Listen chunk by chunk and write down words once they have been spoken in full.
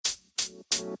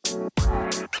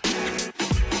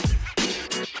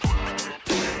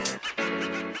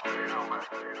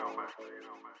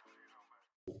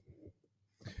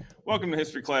Welcome to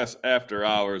History Class After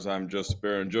Hours. I'm Justin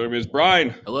Barron. Joining me is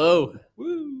Brian. Hello.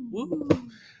 Woo. Woo.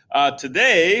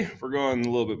 Today, we're going a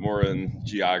little bit more in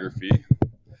geography.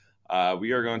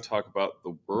 We are going to talk about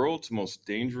the world's most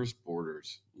dangerous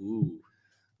borders. Ooh.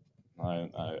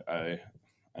 I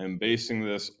am basing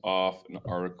this off an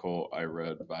article I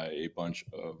read by it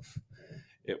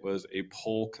was a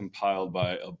poll compiled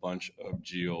by a bunch of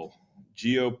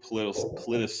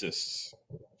geopoliticists.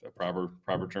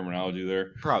 Proper terminology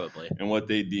there. Probably. And what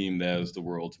they deemed as the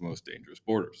world's most dangerous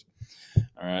borders.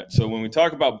 All right. So when we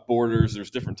talk about borders,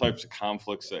 there's different types of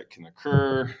conflicts that can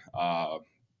occur. You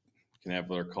can have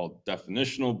what are called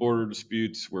definitional border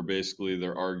disputes, where basically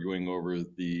they're arguing over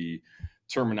the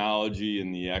terminology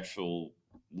and the actual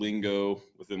lingo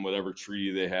within whatever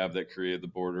treaty they have that created the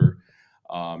border.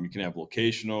 You can have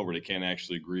locational, where they can't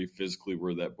actually agree physically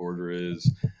where that border is.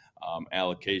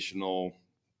 Allocational,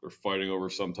 they're fighting over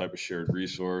some type of shared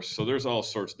resource. So there's all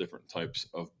sorts of different types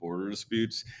of border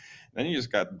disputes. Then you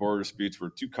just got border disputes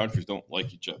where two countries don't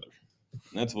like each other.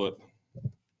 And that's what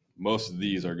most of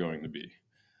these are going to be.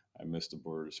 I missed a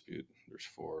border dispute. There's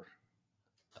 4.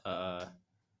 I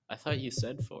thought you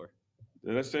said 4.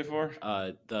 Did I say 4?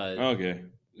 Okay.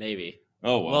 Maybe.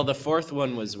 Oh, Well, the 4th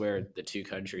one was where the two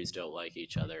countries don't like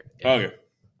each other. Yeah. Okay.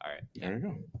 All right. Yeah. There you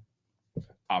go.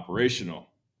 Operational.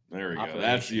 There we go.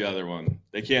 That's the other one.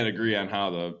 They can't agree on how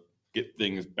to get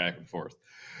things back and forth.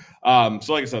 So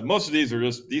like I said, most of these are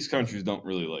just, these countries don't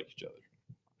really like each other.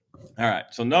 All right.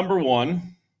 So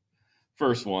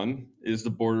first one is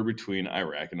the border between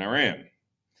Iraq and Iran.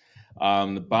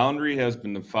 The boundary has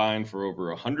been defined for over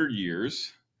 100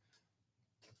 years,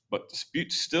 but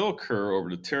disputes still occur over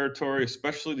the territory,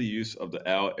 especially the use of the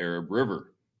Al Arab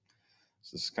River.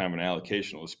 So this is kind of an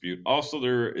allocational dispute. Also,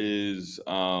 there is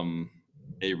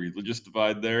a religious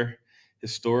divide there.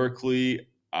 Historically,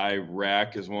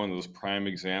 Iraq is one of those prime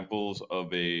examples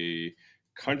of a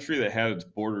country that had its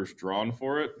borders drawn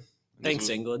for it. Thanks,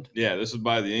 England. Yeah, this was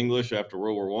by the English after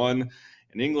World War I, and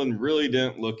England really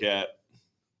didn't look at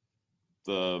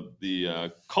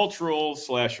the cultural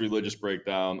 / religious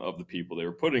breakdown of the people they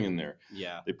were putting in there.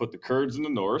 Yeah. They put the Kurds in the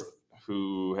north,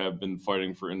 who have been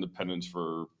fighting for independence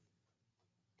for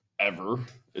ever,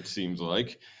 it seems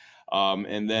like.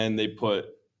 And then they put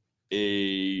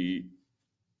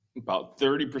about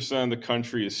 30% of the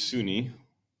country is Sunni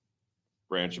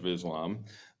branch of Islam.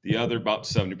 The other about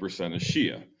 70% is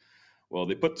Shia. Well,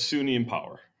 they put the Sunni in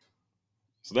power.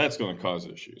 So that's going to cause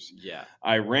issues. Yeah.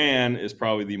 Iran is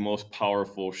probably the most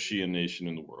powerful Shia nation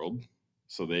in the world.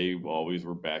 So they always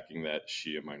were backing that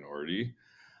Shia minority.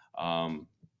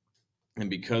 And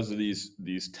because of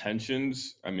these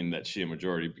tensions, that Shia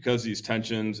majority, because of these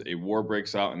tensions, a war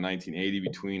breaks out in 1980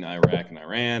 between Iraq and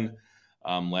Iran,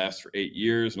 lasts for 8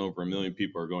 years, and over 1 million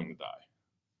people are going to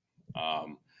die.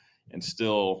 And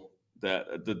still,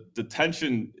 that the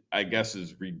tension, I guess,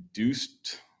 is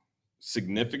reduced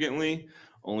significantly,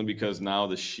 only because now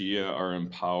the Shia are in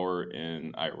power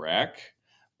in Iraq,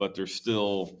 but there's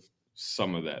still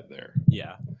some of that there.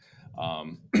 Yeah.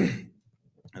 And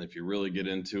if you really get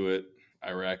into it,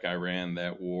 Iraq, Iran,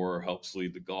 that war helps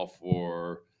lead the Gulf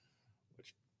War,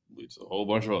 which leads to a whole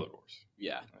bunch of other wars.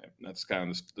 Yeah. Right? That's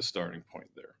kind of the starting point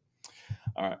there.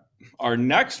 All right. Our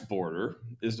next border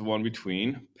is the one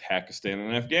between Pakistan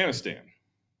and Afghanistan.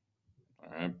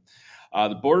 All right.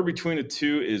 The border between the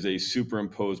two is a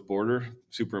superimposed border.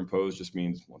 Superimposed just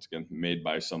means, once again, made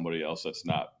by somebody else that's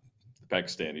not the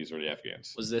Pakistanis or the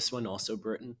Afghans. Was this one also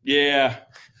Britain? Yeah.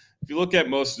 If you look at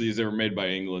most of these, they were made by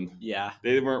England. Yeah.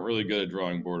 They weren't really good at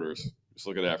drawing borders. Just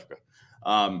look at Africa.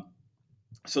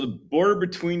 So the border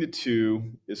between the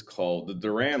two is called the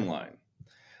Durand Line.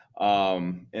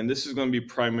 And this is going to be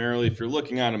primarily, if you're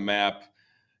looking on a map,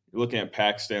 you're looking at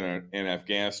Pakistan and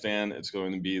Afghanistan, it's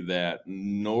going to be that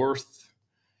northeast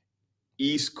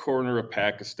corner of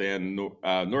Pakistan,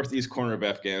 northeast corner of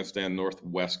Afghanistan,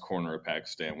 northwest corner of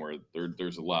Pakistan, where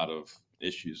there's a lot of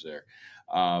issues there.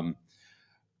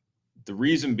 The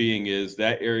reason being is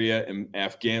that area in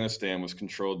Afghanistan was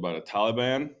controlled by the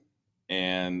Taliban,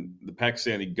 and the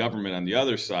Pakistani government on the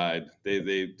other side,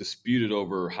 they disputed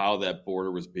over how that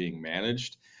border was being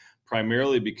managed,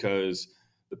 primarily because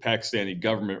the Pakistani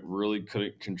government really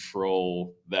couldn't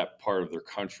control that part of their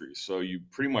country. So you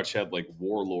pretty much had like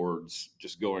warlords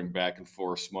just going back and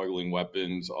forth, smuggling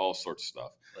weapons, all sorts of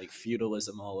stuff. Like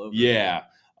feudalism all over. Yeah.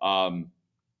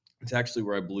 It's actually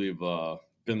where I believe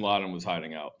bin Laden was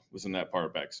hiding out, was in that part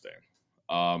of Pakistan.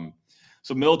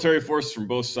 So military forces from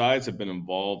both sides have been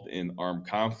involved in armed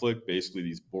conflict, basically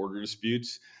these border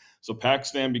disputes. So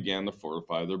Pakistan began to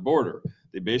fortify their border.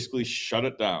 They basically shut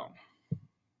it down.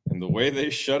 And the way they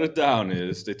shut it down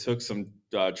is they took some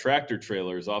tractor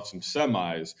trailers off some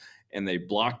semis and they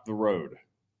blocked the road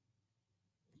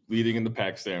leading into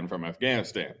Pakistan from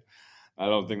Afghanistan. I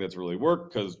don't think that's really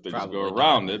worked because they just go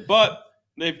around it, but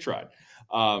they've tried.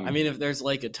 I mean, if there's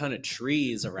like a ton of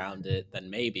trees around it, then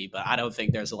maybe, but I don't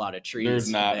think there's a lot of trees. There's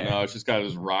not. there. No, it's just kind of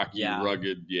this rocky,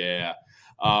 rugged. Yeah.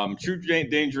 True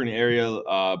danger in the area,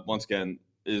 once again,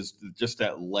 is just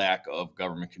that lack of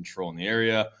government control in the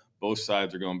area. Both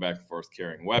sides are going back and forth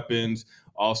carrying weapons.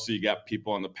 Also, you got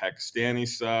people on the Pakistani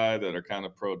side that are kind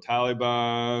of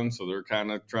pro-Taliban, so they're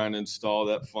kind of trying to install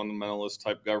that fundamentalist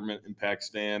type government in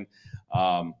Pakistan.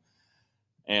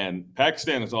 And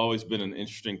Pakistan has always been an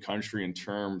interesting country in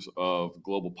terms of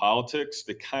global politics.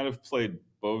 They kind of played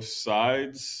both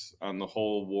sides on the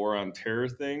whole war on terror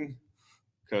thing,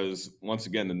 because once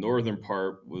again, the northern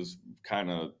part was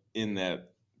kind of in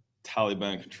that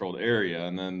Taliban-controlled area,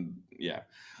 and then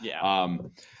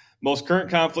most current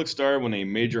conflict started when a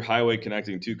major highway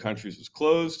connecting two countries was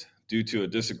closed due to a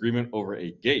disagreement over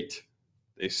a gate.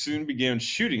 They soon began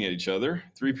shooting at each other.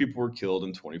 3 people were killed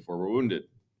and 24 were wounded.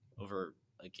 Over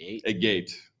a gate? A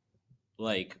gate.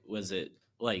 Like, was it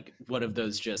like one of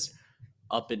those just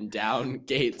up and down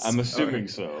gates? I'm assuming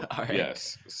so. Right.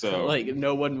 Yes. So like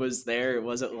no one was there. It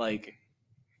wasn't like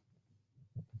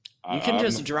you can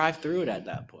just drive through it at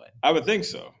that point. I would think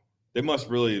so. They must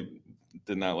really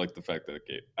did not like the fact that it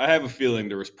gate. I have a feeling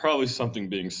there was probably something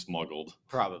being smuggled.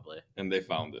 Probably. And they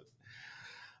found it.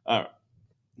 All right.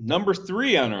 Number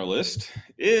 3 on our list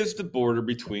is the border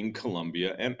between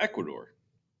Colombia and Ecuador.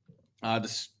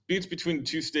 Disputes between the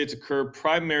two states occur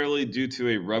primarily due to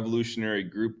a revolutionary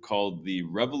group called the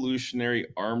Revolutionary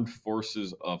Armed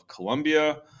Forces of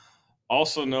Colombia,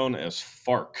 also known as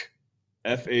FARC,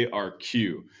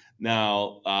 F-A-R-Q.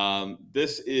 Now,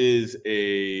 this is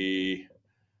a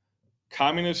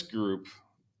communist group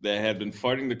that had been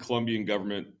fighting the Colombian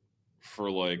government for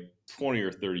like 20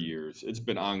 or 30 years. It's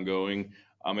been ongoing.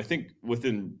 I think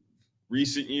within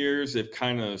recent years, they've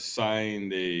kind of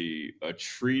signed a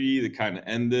treaty to kind of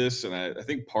end this. And I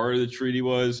think part of the treaty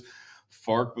was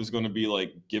FARC was going to be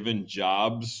like given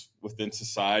jobs within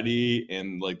society,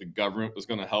 and like the government was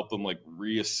going to help them like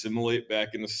re-assimilate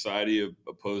back into society,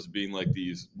 opposed to being like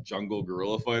these jungle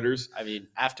guerrilla fighters. I mean,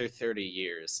 after 30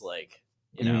 years, like,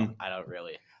 you know, I don't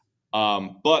really.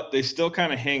 But they still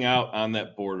kind of hang out on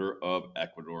that border of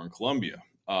Ecuador and Colombia.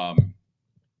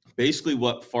 Basically,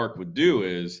 what FARC would do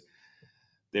is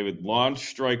they would launch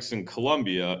strikes in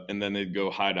Colombia, and then they'd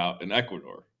go hide out in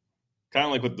Ecuador. Kind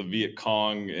of like what the Viet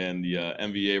Cong and the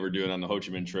NVA were doing on the Ho Chi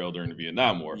Minh Trail during the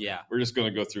Vietnam War. Yeah. We're just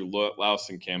going to go through Laos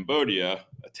and Cambodia,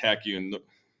 attack you in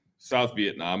South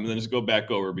Vietnam, and then just go back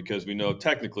over because we know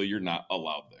technically you're not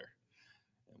allowed there.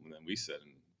 And then we said,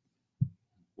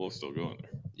 we'll still go in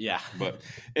there. Yeah. But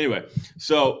anyway,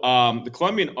 so the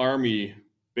Colombian army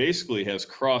basically has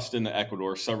crossed into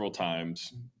Ecuador several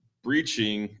times,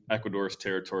 breaching Ecuador's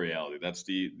territoriality. That's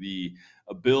the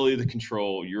ability to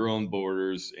control your own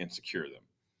borders and secure them.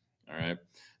 All right.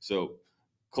 So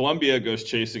Colombia goes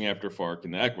chasing after FARC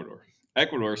in Ecuador.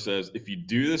 Ecuador says, if you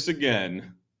do this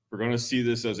again, we're going to see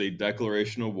this as a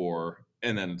declaration of war,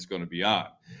 and then it's going to be on.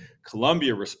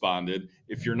 Colombia responded,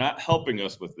 if you're not helping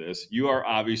us with this, you are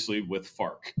obviously with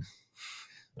FARC.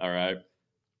 All right.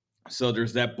 So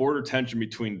there's that border tension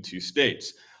between the two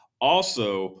states.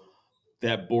 Also,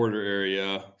 that border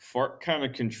area, FARC kind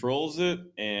of controls it,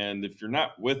 and if you're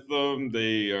not with them,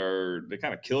 they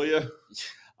kind of kill you.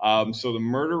 So the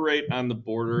murder rate on the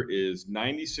border is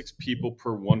 96 people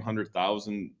per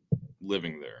 100,000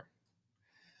 living there.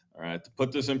 All right, to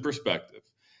put this in perspective,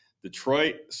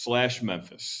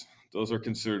 Detroit/Memphis, those are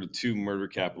considered the 2 murder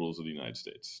capitals of the United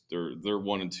States. They're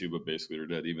 1 and 2, but basically they're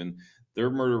dead even. Their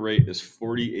murder rate is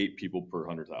 48 people per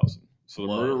 100,000. So the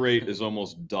murder rate is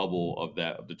almost double of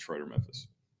that of Detroit or Memphis.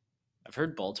 I've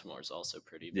heard Baltimore's also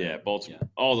pretty bad. Yeah, Baltimore. Yeah.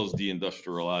 All those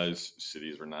deindustrialized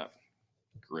cities are not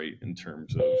great in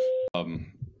terms of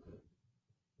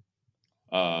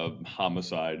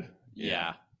homicide.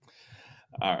 Yeah.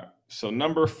 All right. So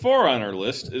number 4 on our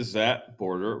list is that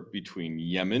border between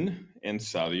Yemen and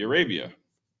Saudi Arabia.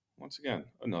 Once again,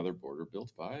 another border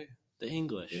built by the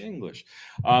English.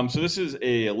 So this is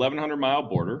a 1,100-mile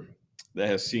border that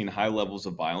has seen high levels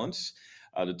of violence.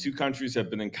 The two countries have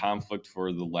been in conflict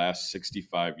for the last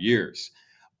 65 years.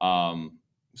 So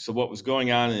what was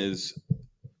going on is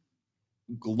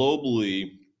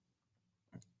globally,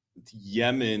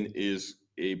 Yemen is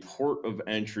a port of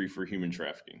entry for human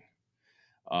trafficking.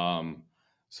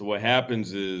 So what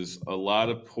happens is a lot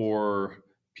of poor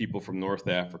people from North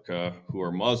Africa who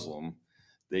are Muslim,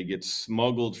 they get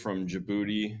smuggled from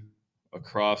Djibouti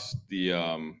across the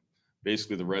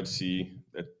basically the Red Sea,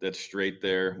 that's straight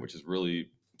there, which is really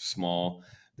small.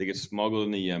 They get smuggled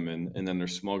into Yemen, and then they're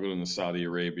smuggled into Saudi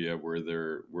Arabia, where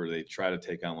they try to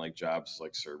take on like jobs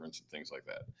like servants and things like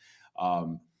that.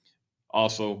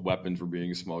 Also, weapons were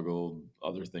being smuggled,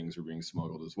 other things were being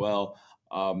smuggled as well.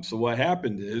 So what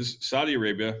happened is Saudi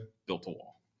Arabia built a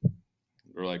wall.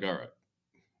 They're like, all right,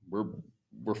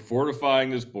 we're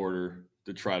fortifying this border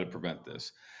to try to prevent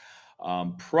this.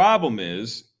 Problem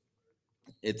is,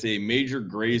 it's a major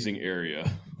grazing area,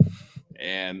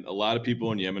 and a lot of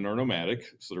people in Yemen are nomadic,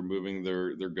 so they're moving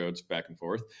their goats back and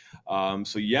forth.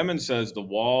 So Yemen says the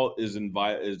wall is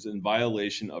in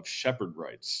violation of shepherd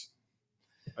rights.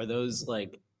 Are those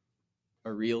like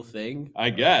a real thing? I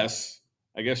guess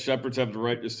shepherds have the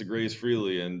right just to graze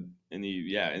freely in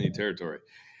any territory.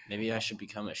 Maybe I should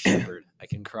become a shepherd. I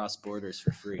can cross borders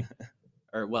for free.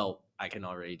 Or, well, I can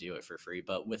already do it for free,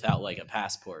 but without like a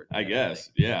passport. I guess,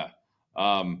 yeah.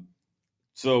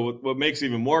 So what makes it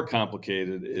even more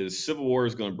complicated is civil war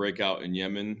is going to break out in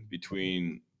Yemen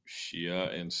between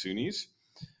Shia and Sunnis.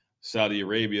 Saudi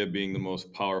Arabia, being the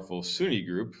most powerful Sunni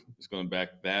group, is going to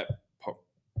back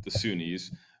the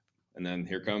Sunnis. And then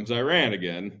here comes Iran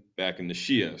again, back in the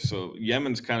Shia. So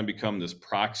Yemen's kind of become this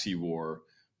proxy war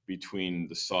between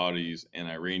the Saudis and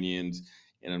Iranians.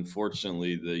 And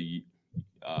unfortunately, the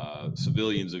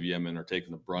civilians of Yemen are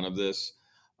taking the brunt of this.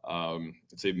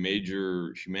 It's a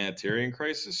major humanitarian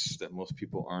crisis that most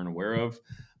people aren't aware of.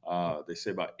 They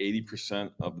say about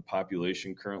 80% of the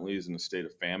population currently is in a state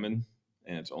of famine,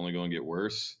 and it's only going to get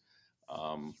worse.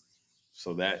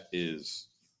 So that is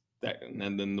that.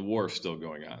 And then the war is still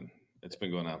going on. It's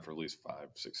been going on for at least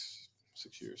 6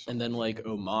 years. And then like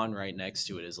Oman right next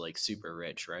to it is like super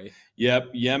rich, right?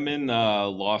 Yep. Yemen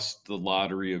lost the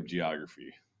lottery of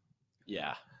geography.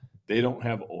 Yeah. They don't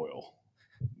have oil.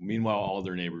 Meanwhile, all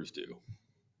their neighbors do.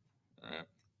 All right.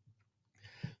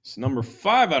 So number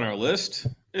 5 on our list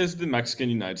is the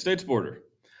Mexican-United States border.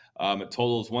 It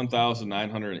totals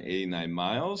 1,989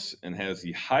 miles and has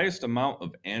the highest amount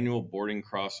of annual border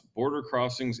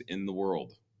crossings in the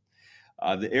world.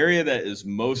 The area that is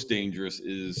most dangerous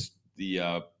is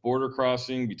the border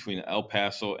crossing between El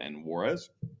Paso and Juarez.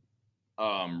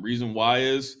 Reason why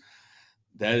is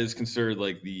that is considered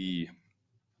like the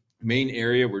main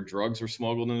area where drugs are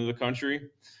smuggled into the country.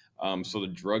 So the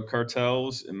drug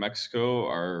cartels in Mexico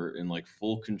are in like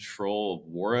full control of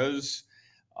Juarez.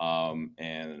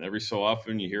 And every so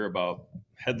often you hear about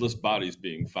headless bodies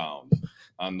being found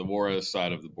on the Juarez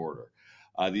side of the border.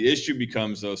 The issue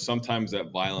becomes, though, sometimes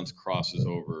that violence crosses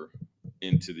over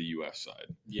into the U.S.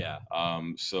 side. Yeah.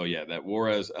 So, yeah, that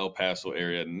Juarez, El Paso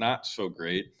area, not so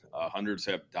great. Hundreds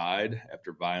have died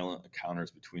after violent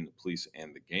encounters between the police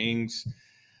and the gangs.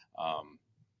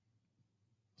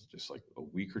 Just like a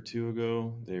week or two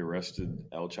ago, they arrested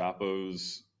El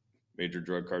Chapo's major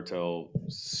drug cartel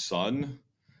son,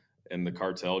 and the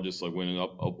cartel just like went in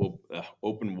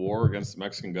open war against the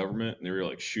Mexican government, and they were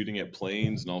like shooting at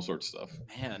planes and all sorts of stuff.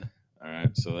 Man. All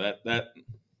right, so that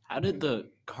how did the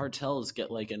cartels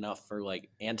get like enough for like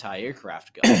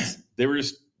anti-aircraft guns? They were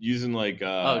just using like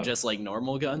just like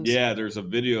normal guns? Yeah, there's a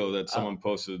video that someone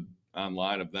posted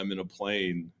online of them in a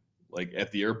plane like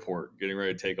at the airport getting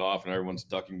ready to take off, and everyone's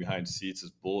ducking behind seats as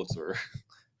bullets are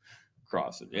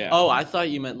crossing. Yeah. Oh, I thought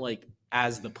you meant like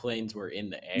as the planes were in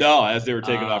the air. No, as they were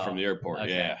taking off from the airport.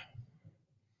 Okay. Yeah.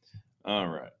 All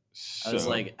right. So, I was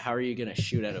like, how are you gonna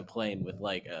shoot at a plane with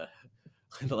like a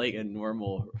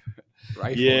normal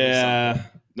rifle? Yeah.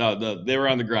 No, they were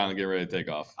on the ground getting ready to take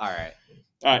off. All right.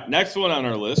 All right. Next one on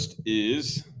our list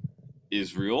is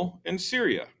Israel and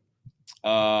Syria.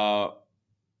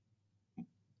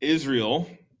 Israel.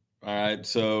 All right.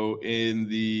 So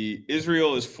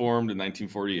Israel is formed in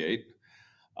 1948.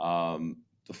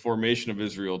 The formation of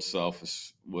Israel itself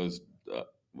was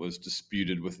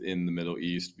disputed within the Middle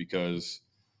East because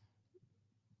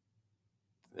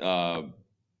one,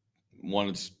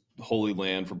 it's holy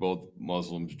land for both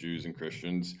Muslims, Jews, and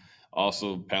Christians.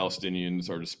 Also, Palestinians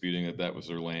are disputing that was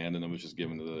their land and it was just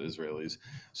given to the Israelis.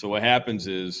 So what happens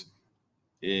is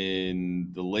in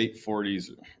the late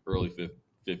 40s, early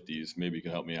 50s, maybe you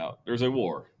can help me out. There's a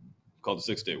war called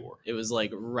the 6-Day War. It was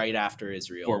like right after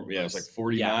Israel. It was like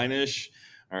 49-ish.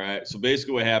 Yeah. All right. So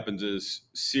basically what happens is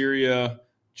Syria,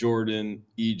 Jordan,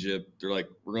 Egypt, they're like,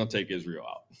 we're going to take Israel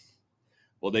out.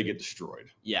 Well, they get destroyed.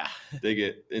 Yeah.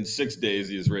 In 6 days,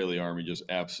 the Israeli army just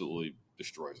absolutely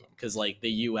destroys them. Because like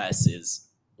the U.S. is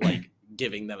like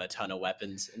giving them a ton of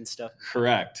weapons and stuff.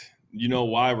 Correct. you know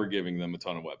why we're giving them a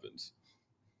ton of weapons?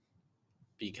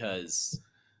 Because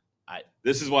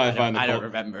this is why I don't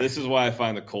remember. This is why I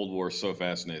find the Cold War so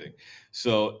fascinating.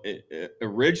 So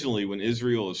originally, when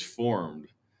Israel was formed,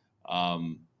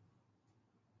 let's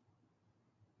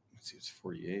see, it's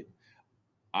 48.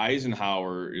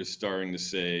 Eisenhower is starting to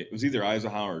say, it was either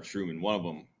Eisenhower or Truman. One of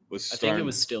them was starting. I think it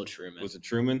was still Truman. Was it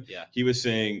Truman? Yeah. He was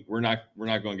saying we're not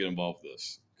going to get involved with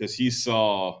this because he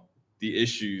saw the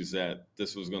issues that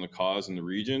this was going to cause in the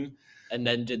region. And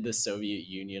then did the Soviet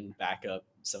Union back up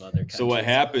some other countries? So what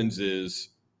happens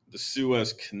is the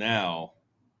Suez Canal,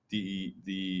 the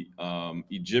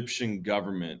Egyptian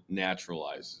government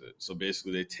naturalizes it. So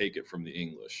basically they take it from the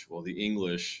English. Well, the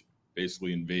English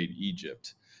basically invade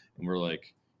Egypt, and we're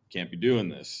like, can't be doing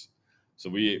this. So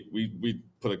we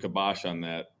put a kibosh on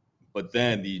that. But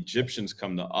then the Egyptians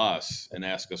come to us and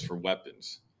ask us for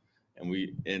weapons.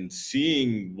 And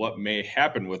seeing what may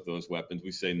happen with those weapons,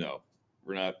 we say no.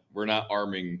 We're not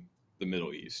arming the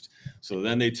Middle East. So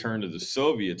then they turn to the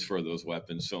Soviets for those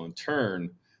weapons. So in turn,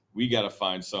 we got to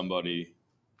find somebody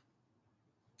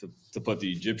to put the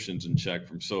Egyptians in check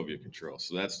from Soviet control.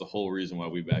 So that's the whole reason why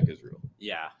we back Israel.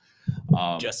 Yeah.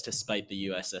 Just to spite the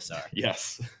USSR.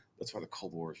 Yes. That's why the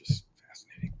Cold War is just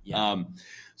fascinating. Yeah.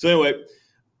 So anyway,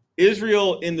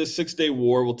 Israel in the 6-day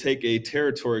war will take a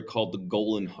territory called the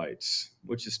Golan Heights,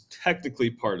 which is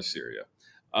technically part of Syria.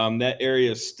 That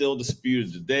area is still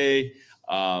disputed today.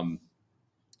 Now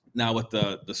with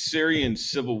the Syrian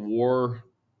civil war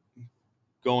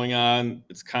going on,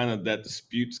 it's kind of that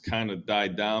dispute's kind of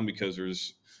died down because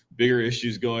there's bigger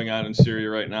issues going on in Syria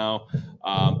right now.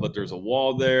 But there's a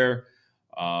wall there.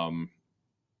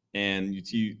 And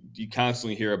you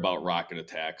constantly hear about rocket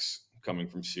attacks coming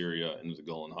from Syria into the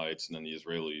Golan Heights, and then the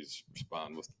Israelis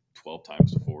respond with 12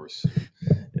 times the force.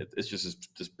 It's just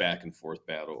this back and forth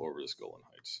battle over this Golan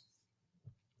Heights.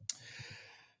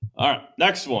 All right,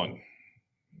 next one.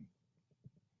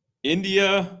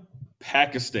 India,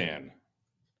 Pakistan.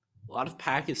 A lot of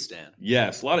Pakistan.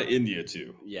 Yes, a lot of India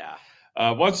too. Yeah.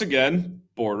 Once again,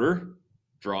 border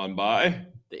drawn by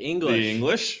the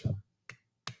English.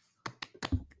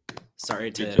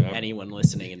 Sorry to anyone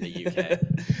listening in the UK.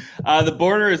 The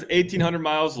border is 1,800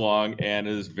 miles long and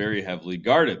is very heavily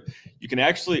guarded. You can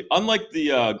actually, unlike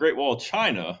the Great Wall of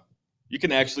China, you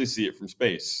can actually see it from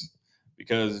space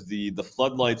because the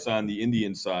floodlights on the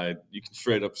Indian side, you can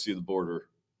straight up see the border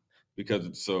because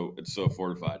it's so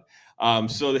fortified.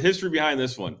 So the history behind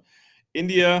this one: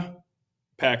 India,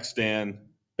 Pakistan,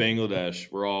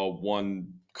 Bangladesh were all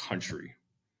one country.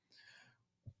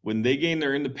 When they gained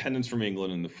their independence from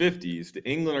England in the 50s, the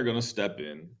England are going to step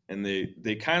in, and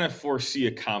they kind of foresee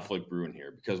a conflict brewing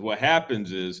here because what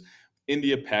happens is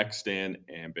India, Pakistan,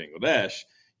 and Bangladesh,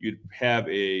 you'd have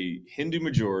a Hindu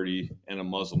majority and a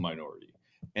Muslim minority.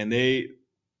 And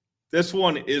this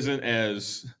one isn't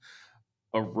as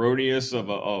erroneous of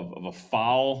a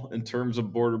foul in terms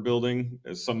of border building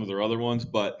as some of their other ones,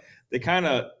 but they kind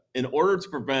of, in order to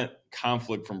prevent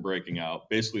conflict from breaking out,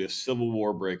 basically a civil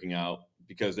war breaking out,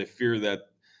 because they fear that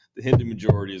the Hindu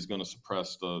majority is going to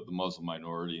suppress the Muslim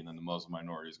minority, and then the Muslim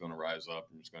minority is going to rise up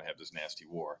and it's going to have this nasty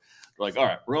war. They're like, all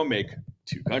right, we're going to make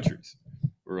two countries.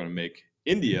 We're going to make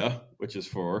India, which is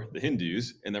for the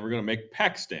Hindus, and then we're going to make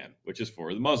Pakistan, which is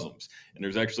for the Muslims. And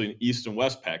there's actually an East and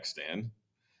West Pakistan.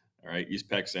 All right, East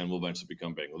Pakistan will eventually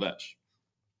become Bangladesh.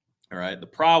 All right, the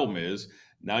problem is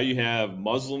now you have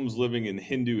Muslims living in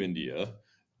Hindu India,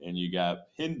 and you got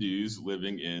Hindus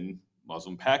living in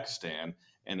Muslim Pakistan,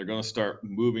 and they're going to start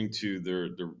moving to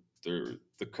the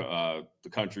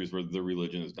countries where the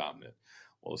religion is dominant.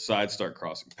 Well, the sides start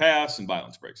crossing paths, and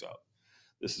violence breaks out.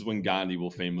 This is when Gandhi will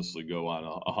famously go on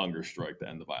a hunger strike to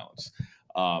end the violence.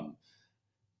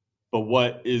 But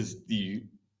what is the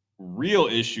real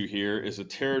issue here is a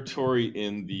territory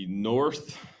in the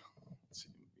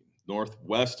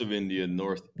northwest of India,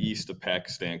 northeast of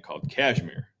Pakistan called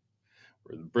Kashmir,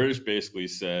 where the British basically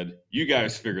said, you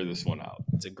guys figure this one out.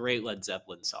 It's a great Led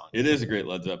Zeppelin song. It is a great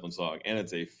Led Zeppelin song, and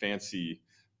it's a fancy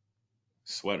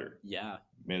sweater. Yeah.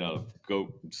 Made out of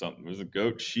goat something. There's a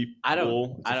goat, sheep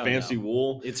wool. It's a fancy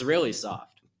wool. It's really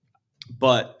soft.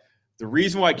 But the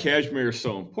reason why Kashmir is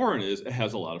so important is it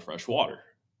has a lot of fresh water.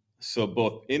 So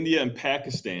both India and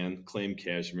Pakistan claim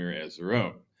Kashmir as their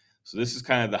own. So this is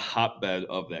kind of the hotbed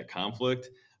of that conflict.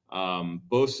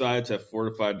 Both sides have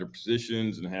fortified their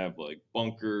positions and have like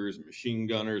bunkers, machine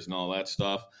gunners, and all that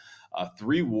stuff.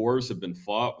 3 wars have been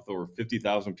fought with over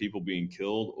 50,000 people being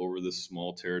killed over this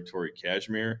small territory,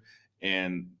 Kashmir.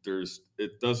 And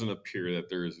it doesn't appear that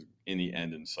there is any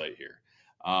end in sight here.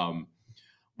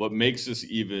 What makes this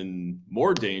even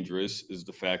more dangerous is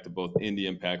the fact that both India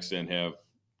and Pakistan have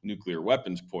nuclear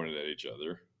weapons pointed at each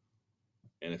other.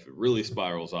 And if it really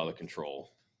spirals out of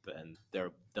control, then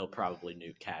they'll probably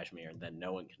nuke Kashmir, and then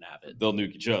no one can have it. they'll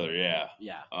nuke each other. Yeah.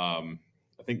 Yeah.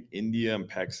 I think India and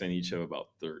Pakistan each have about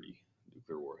 30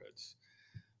 nuclear warheads.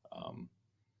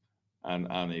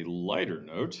 On a lighter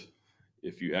note,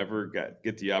 if you ever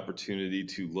get the opportunity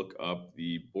to look up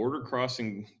the border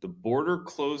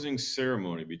closing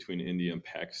ceremony between India and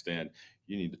Pakistan,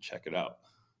 you need to check it out.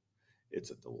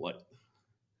 It's a delight.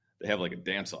 They have like a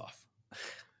dance off.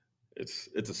 It's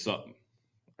a something.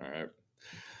 All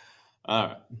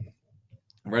right.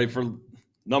 Ready for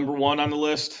number 1 on the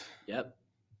list? Yep.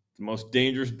 The most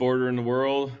dangerous border in the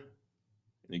world.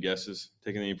 Any guesses?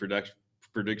 Taking any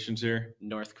predictions here?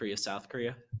 North Korea, South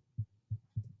Korea.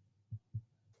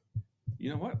 You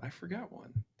know what? I forgot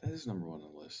one. That is number 1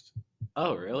 on the list.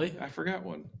 Oh, really? I forgot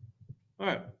one. All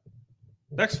right.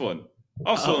 Next one.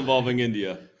 Also involving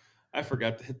India. I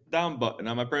forgot to hit the down button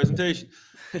on my presentation.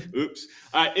 Oops.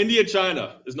 All right. India,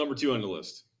 China is number 2 on the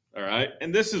list. All right.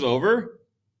 And this is over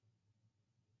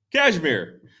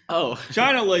Kashmir. Oh.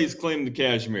 China lays claim to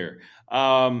Kashmir.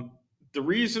 The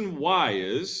reason why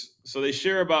is, so they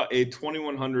share about a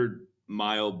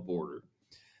 2,100-mile border.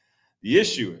 The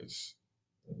issue is,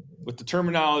 with the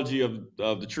terminology of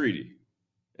the treaty,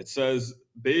 it says,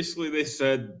 basically they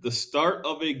said the start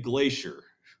of a glacier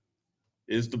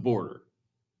is the border.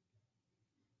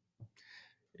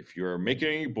 If you're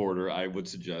making a border, I would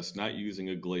suggest not using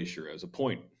a glacier as a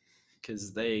point.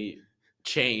 Because they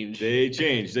change.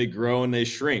 They grow and they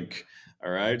shrink.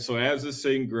 All right. So as this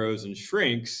thing grows and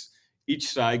shrinks, each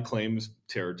side claims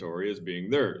territory as being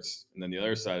theirs. And then the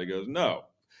other side goes, no.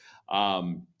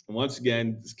 Once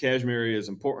again, this Kashmir area is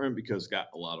important because it's got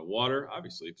a lot of water.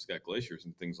 Obviously, it's got glaciers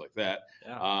and things like that.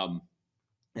 Yeah.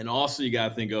 And also, you got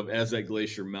to think of, as that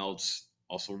glacier melts,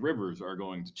 also rivers are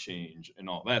going to change and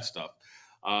all that stuff.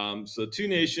 So 2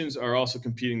 nations are also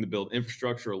competing to build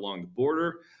infrastructure along the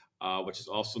border, which is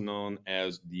also known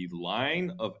as the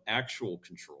line of actual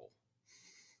control.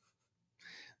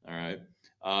 All right.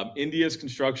 India's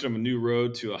construction of a new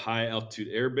road to a high-altitude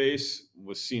airbase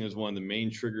was seen as one of the main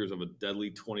triggers of a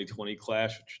deadly 2020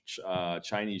 clash with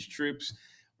Chinese troops,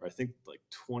 where I think like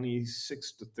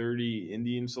 26 to 30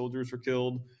 Indian soldiers were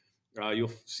killed.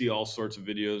 You'll see all sorts of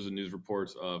videos and news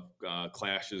reports of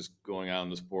clashes going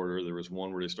on this border. There was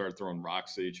one where they started throwing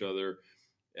rocks at each other,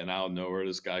 and out of nowhere,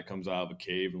 this guy comes out of a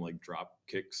cave and like drop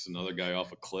kicks another guy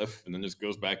off a cliff, and then just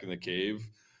goes back in the cave.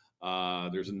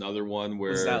 There's another one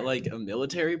where, was that like a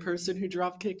military person who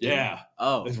drop kicked him? Yeah.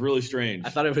 Oh, it's really strange. I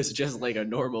thought it was just like a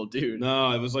normal dude.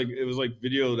 No, it was like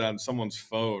videoed on someone's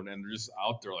phone, and they're just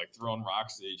out there like throwing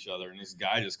rocks at each other, and this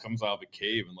guy just comes out of a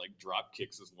cave and like drop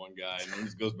kicks this one guy, and then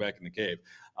just goes back in the cave.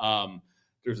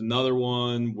 There's another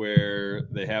one where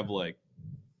they have like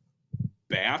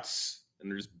bats and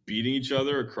they're just beating each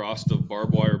other across the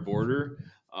barbed wire border.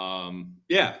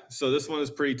 Yeah, so this one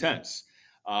is pretty tense.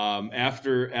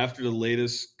 After the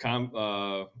latest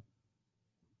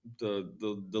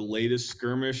the latest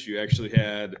skirmish, you actually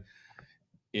had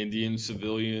Indian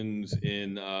civilians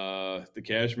in the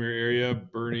Kashmir area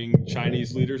burning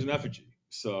Chinese leaders in effigy.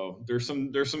 So there's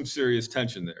some serious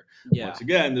tension there. Yeah. Once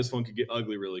again, this one could get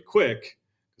ugly really quick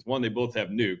because, one, they both have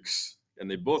nukes and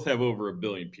they both have over 1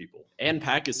 billion people. And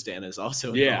Pakistan is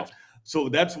also involved. Yeah. So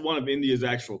that's one of India's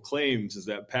actual claims, is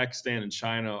that Pakistan and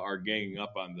China are ganging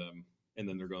up on them, and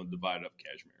then they're going to divide up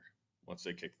Kashmir once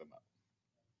they kick them out.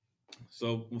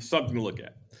 So something to look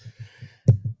at.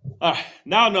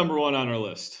 Now number 1 on our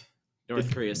list.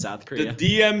 North Korea, South Korea.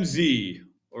 The DMZ,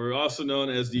 or also known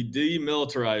as the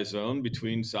Demilitarized Zone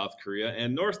between South Korea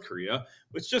and North Korea,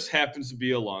 which just happens to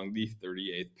be along the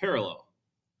 38th parallel.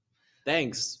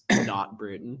 Thanks, not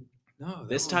Britain. No,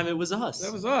 this time it was us.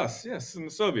 That was us, yes, and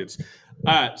the Soviets.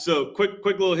 All right, so quick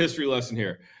little history lesson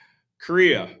here.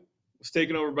 Korea was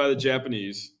taken over by the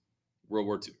Japanese, World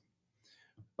War II.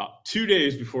 About 2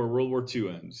 days before World War II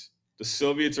ends, the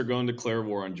Soviets are going to declare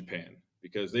war on Japan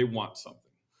because they want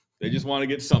something. They just want to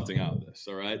get something out of this,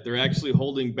 all right? They're actually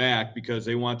holding back because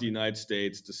they want the United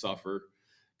States to suffer,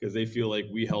 because they feel like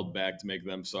we held back to make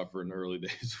them suffer in the early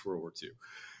days of World War II.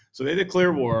 So they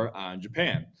declare war on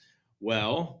Japan.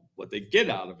 Well, what they get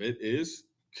out of it is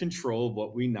control of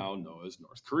what we now know as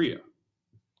North Korea.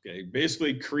 Okay,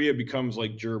 basically Korea becomes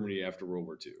like Germany after World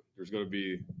War II. There's going to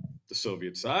be the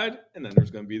Soviet side, and then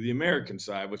there's going to be the American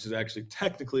side, which is actually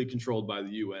technically controlled by the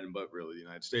UN, but really the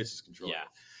United States is controlled.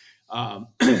 Yeah.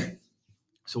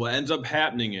 So what ends up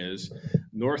happening is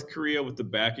North Korea, with the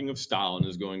backing of Stalin,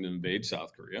 is going to invade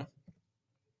South Korea.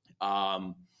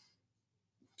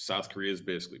 South Korea is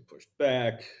basically pushed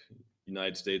back.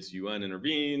 United States, UN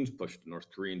intervenes, push the North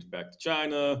Koreans back to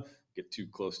China, get too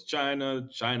close to China.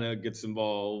 China gets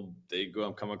involved. They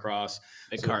come across.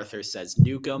 MacArthur says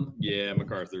nuke 'em. Yeah,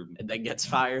 MacArthur. And then gets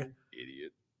fired.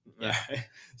 Idiot. Yeah.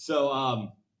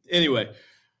 So, anyway.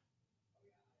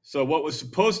 So what was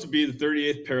supposed to be the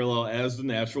 38th parallel as the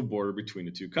natural border between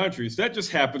the two countries, that just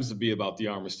happens to be about the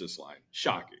armistice line.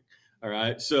 Shocking. All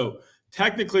right. So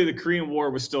technically the Korean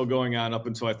War was still going on up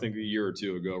until I think a year or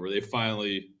two ago where they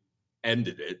finally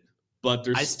ended it. But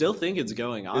I still think it's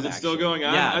going on. Is it still going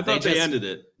on? Yeah, I thought they ended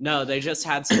it. No, they just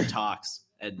had some talks,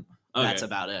 and that's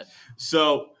about it.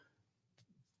 So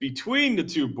between the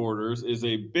two borders is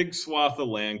a big swath of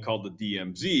land called the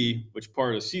DMZ, which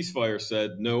part of the ceasefire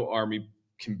said no army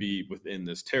can be within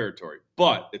this territory.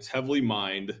 But it's heavily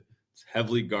mined, it's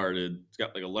heavily guarded, it's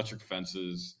got like electric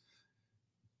fences.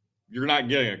 You're not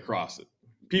getting across it.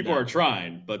 People are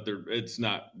trying, but it's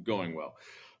not going well.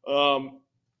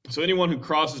 So anyone who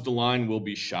crosses the line will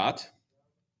be shot.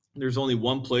 There's only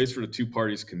one place where the two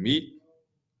parties can meet.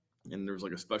 And there's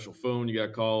like a special phone you got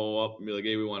to call up and be like,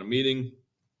 hey, we want a meeting.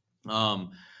 I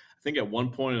think at one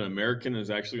point an American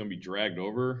is actually going to be dragged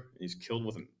over. And he's killed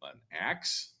with an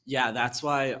axe. Yeah, that's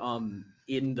why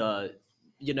in the,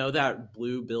 that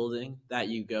blue building that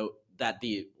that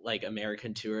the like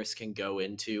American tourists can go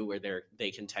into where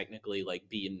they can technically like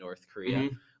be in North Korea.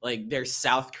 Mm-hmm. Like there's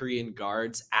South Korean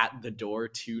guards at the door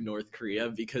to North Korea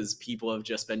because people have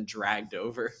just been dragged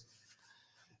over.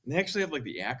 And they actually have like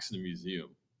the axe in the museum.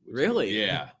 Really?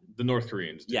 Yeah, the North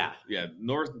Koreans do. Yeah.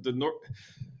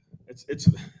 It's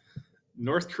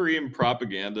North Korean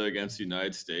propaganda against the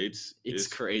United States. It's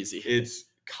crazy. It's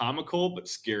comical but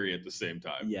scary at the same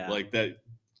time. Yeah. Like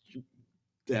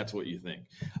that's what you think.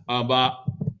 But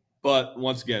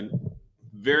once again,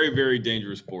 very, very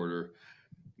dangerous border.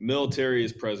 Military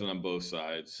is present on both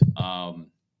sides.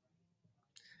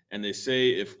 And they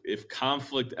say if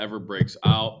conflict ever breaks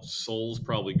out, Seoul's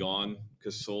probably gone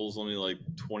because Seoul's only like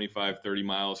 25, 30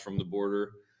 miles from the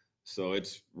border. So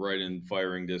it's right in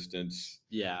firing distance.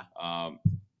 Yeah.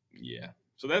 Yeah.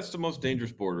 So that's the most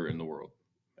dangerous border in the world,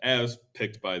 as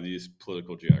picked by these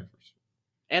political geographers.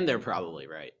 And they're probably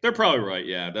right. They're probably right.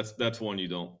 Yeah. That's one you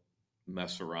don't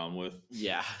mess around with.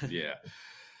 Yeah. Yeah.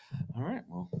 All right.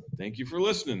 Well, thank you for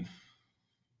listening.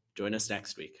 Join us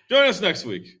next week.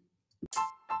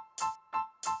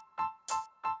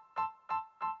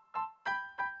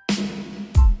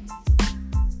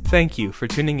 Thank you for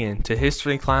tuning in to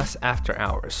History Class After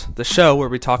Hours, the show where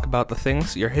we talk about the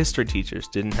things your history teachers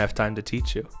didn't have time to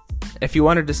teach you. If you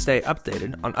wanted to stay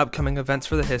updated on upcoming events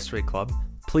for the History Club,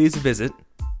 please visit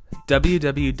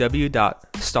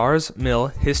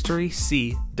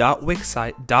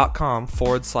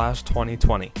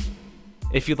www.starsmillhistoryc.wixsite.com/2020.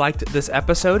 If you liked this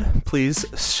episode, please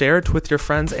share it with your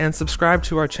friends and subscribe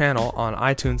to our channel on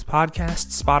iTunes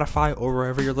Podcasts, Spotify, or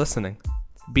wherever you're listening.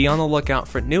 Be on the lookout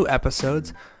for new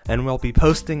episodes, and we'll be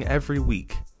posting every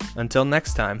week. Until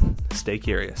next time, stay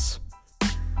curious.